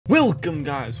Welcome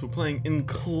guys, we're playing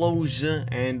Enclosure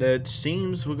and it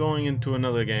seems we're going into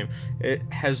another game. It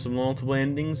has some multiple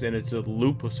endings and it's a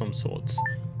loop of some sorts.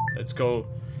 Let's go.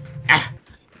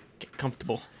 Get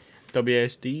comfortable.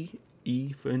 WASD,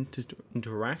 E for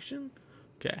interaction?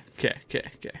 Okay.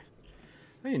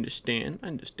 I understand.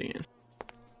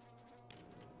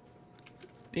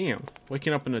 Damn,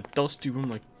 waking up in a dusty room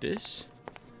like this?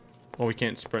 Oh, we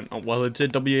can't sprint. Oh, well, it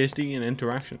said WASD and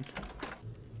interaction.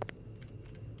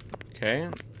 Okay,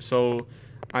 so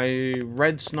I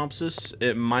read synopsis.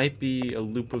 It might be a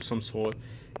loop of some sort,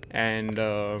 and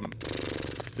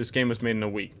this game was made in a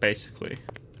week, basically.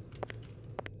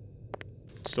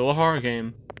 It's still a horror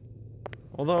game.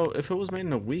 Although, if it was made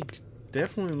in a week,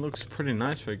 definitely looks pretty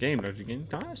nice for a game, don't you think,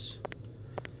 guys?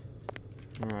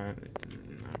 Alright,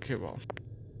 okay, well.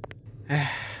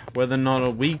 Whether or not a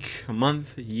week, a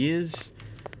month, years,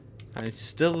 I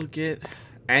still get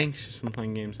anxious when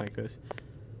playing games like this.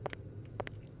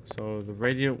 So the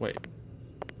radio, wait,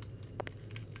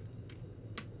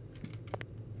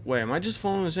 am I just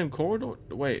following the same corridor?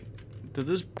 Wait, did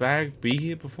this bag be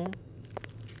here before?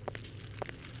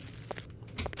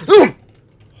 Oh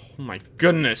my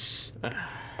goodness.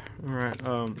 Alright,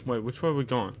 wait, which way are we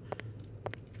going?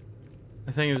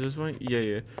 I think it's this way?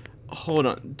 Yeah. Hold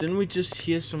on, didn't we just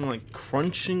hear some like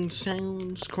crunching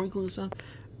sounds, crinkling sounds?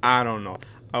 I don't know.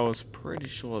 I was pretty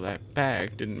sure that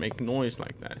bag didn't make noise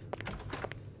like that.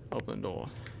 Open the door.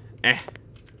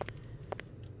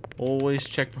 Always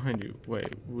check behind you. Wait,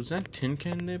 was that tin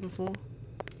can there before?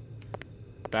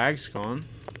 Bag's gone.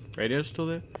 Radio's still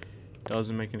there?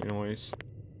 Doesn't make any noise.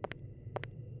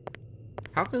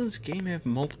 How can this game have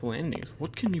multiple endings?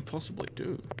 What can you possibly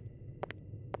do?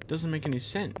 Doesn't make any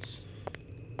sense.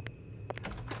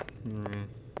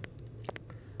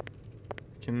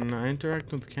 Can I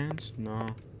interact with the cans?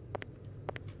 No.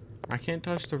 I can't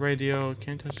touch the radio,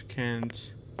 can't touch the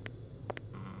cans.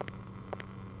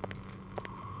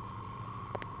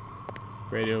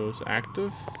 Radio is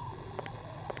active.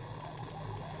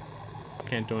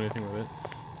 Can't do anything with it.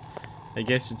 I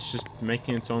guess it's just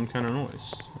making its own kind of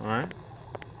noise. Alright.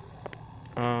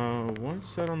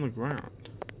 What's that on the ground?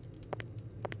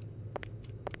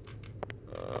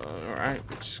 Alright,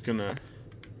 we're just gonna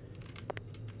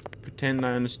pretend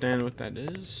I understand what that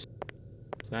is.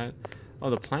 Is that? Oh,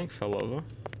 the plank fell over.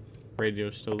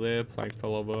 Radio's still there. Plank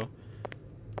fell over.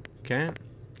 Okay.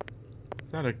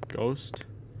 Is that a ghost?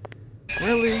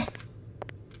 Really?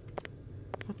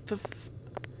 What the f...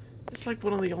 It's like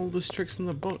one of the oldest tricks in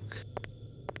the book.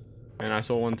 And I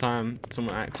saw one time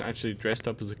someone actually dressed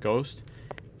up as a ghost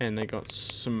and they got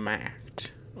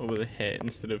smacked over the head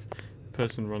instead of the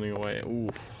person running away. Ooh,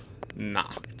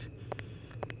 knocked.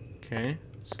 Okay,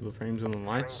 so the frames and the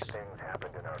lights. Strange things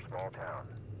happened in our small town.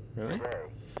 Really? Today,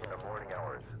 in the morning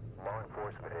hours, law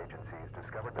enforcement agencies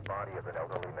discovered the body of an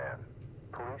elderly man.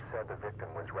 Police said the victim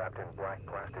was wrapped in black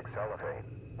plastic cellophane,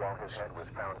 while his head was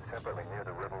found separately near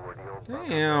the river where the old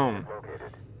Damn. was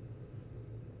located.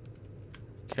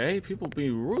 Okay, people be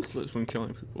ruthless when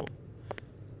killing people.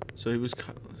 So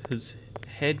his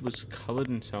head was covered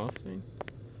in cellophane.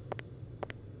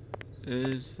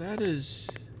 Is that his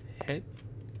head?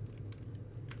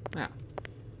 Now,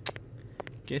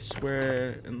 guess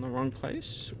we're in the wrong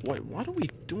place. Wait, what are we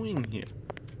doing here?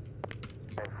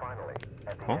 And finally,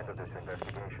 at the end of this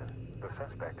investigation, the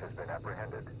suspect has been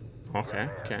apprehended. Okay.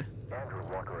 Andrew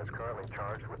Walker is currently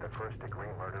charged with the first-degree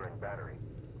murder and battery.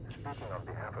 Speaking on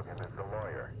behalf of him is the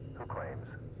lawyer, who claims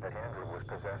that Andrew was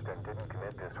possessed and didn't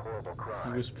commit this horrible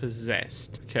crime. He was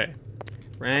possessed. Okay.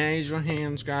 Raise your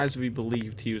hands, guys, if you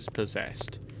believed he was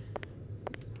possessed.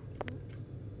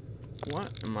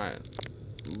 What am I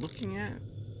looking at?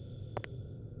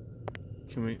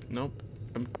 Can we... Nope.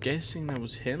 I'm guessing that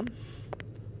was him?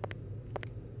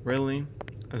 Really?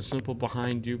 A simple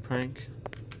behind you prank?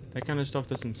 That kind of stuff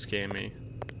doesn't scare me.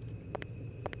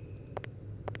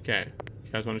 Okay.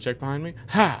 You guys want to check behind me?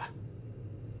 Ha!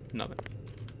 Nothing.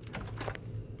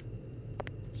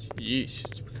 Yeesh,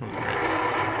 it's becoming red.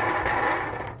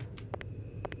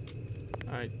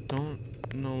 I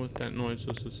don't know what that noise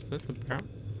was. Is that the barrel?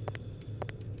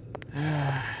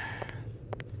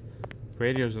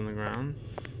 Radio's on the ground.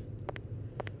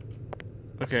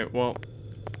 Okay, well,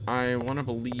 I want to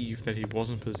believe that he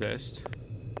wasn't possessed.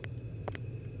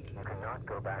 You cannot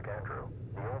go back, Andrew.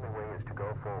 The only way is to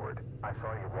go forward. I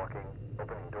saw you walking,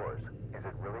 opening doors. Is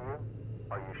it really you?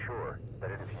 Are you sure that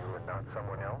it is you and not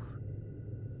someone else?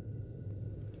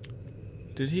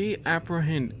 Did he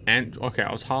apprehend Andrew? Okay,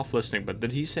 I was half listening, but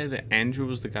did he say that Andrew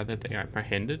was the guy that they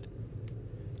apprehended?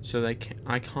 So I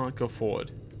can't go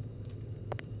forward.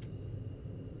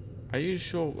 Are you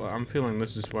sure? I'm feeling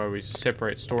this is where we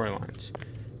separate storylines.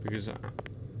 Because if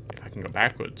I can go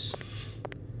backwards.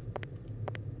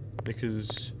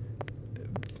 Because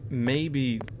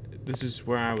maybe this is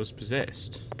where I was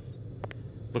possessed.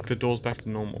 Look, the door's back to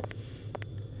normal.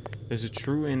 There's a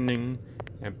true ending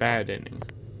and a bad ending.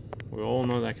 We all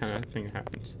know that kind of thing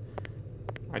happens.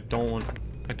 I don't want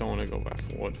to go back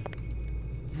forward.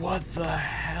 What the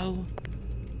hell?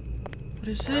 What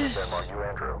is this? None of them are you,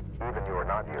 Andrew. Even you or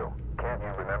not you. Can't you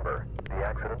remember the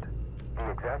accident?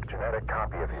 The exact genetic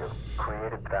copy of you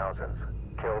created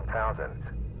thousands, killed thousands,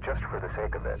 just for the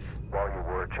sake of it, while you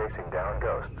were chasing down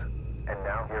ghosts. And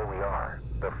now here we are,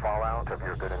 the fallout of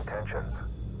your good intentions.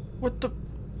 What do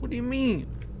you mean?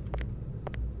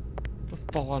 The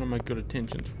fallout of my good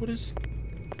intentions. What is...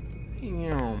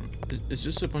 is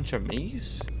this a bunch of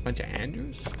me's? A bunch of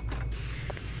Andrews?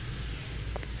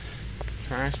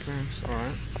 Trash bags?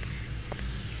 Alright.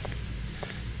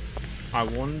 I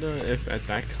wonder if at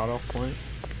that cutoff point,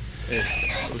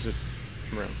 was it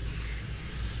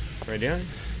radio?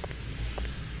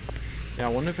 Yeah, I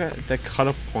wonder if at that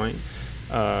cutoff point,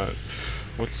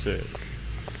 what's it?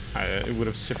 It would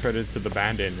have separated to the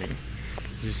bad ending.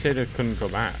 Because he said it couldn't go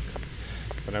back,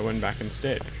 but I went back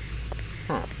instead.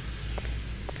 Huh.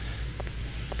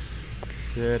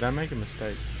 Did I make a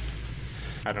mistake?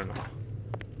 I don't know.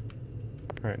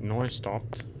 Alright, noise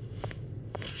stopped.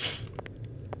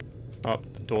 Oh,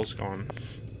 the door's gone.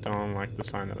 Don't like the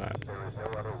sign of that. There is no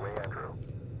other way, Andrew.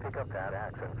 Pick up that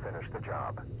axe and finish the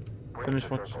job. Finish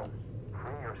what?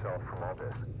 Free yourself from all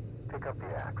this. Pick up the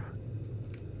axe.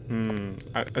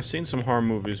 I've seen some horror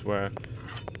movies where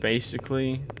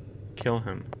basically kill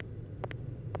him.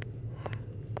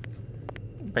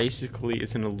 Basically,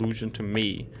 it's an illusion to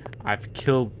me. I've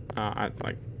killed, I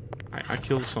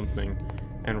killed something,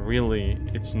 and really,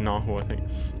 it's not who I think.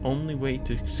 Only way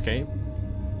to escape.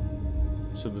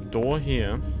 So the door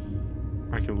here,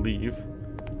 I could leave,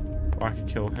 or I could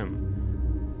kill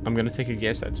him. I'm gonna take a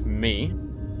guess that's me.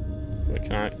 But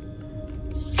can I?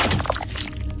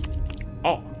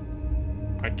 Oh,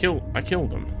 I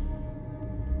killed him.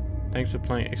 Thanks for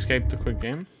playing. Escape the quick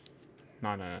game.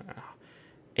 No.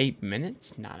 8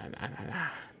 minutes? Nah.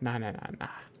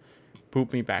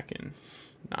 Boot me back in.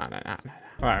 Nah.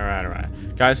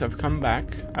 Alright. Guys, I've come back.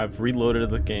 I've reloaded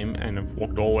the game and I've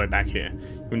walked all the way back here.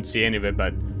 You couldn't see any of it,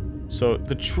 but... So,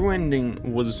 the true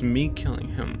ending was me killing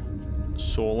him.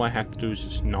 So all I have to do is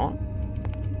just not.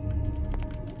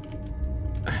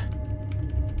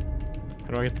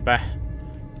 How do I get the back?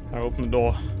 How do I open the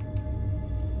door?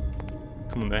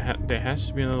 Come on, there has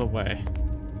to be another way.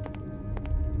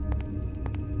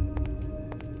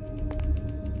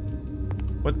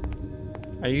 What?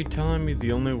 Are you telling me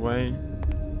the only way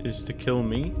is to kill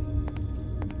me?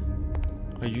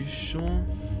 Are you sure?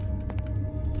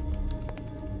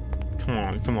 Come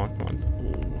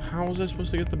on. How was I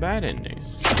supposed to get the bad ending?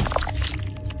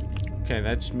 Okay,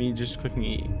 that's me just clicking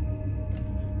E.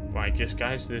 Well, I guess,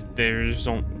 guys, there's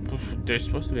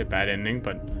supposed to be a bad ending,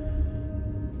 but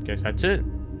I guess that's it.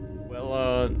 Well,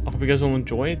 I hope you guys all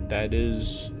enjoyed. That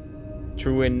is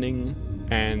True Ending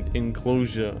and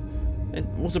Enclosure. It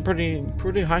was a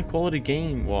pretty high quality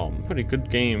game. Well, pretty good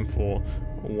game for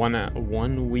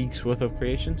 1 week's worth of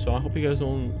creation. So I hope you guys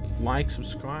all like,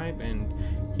 subscribe, and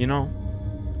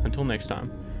until next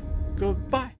time,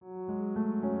 goodbye.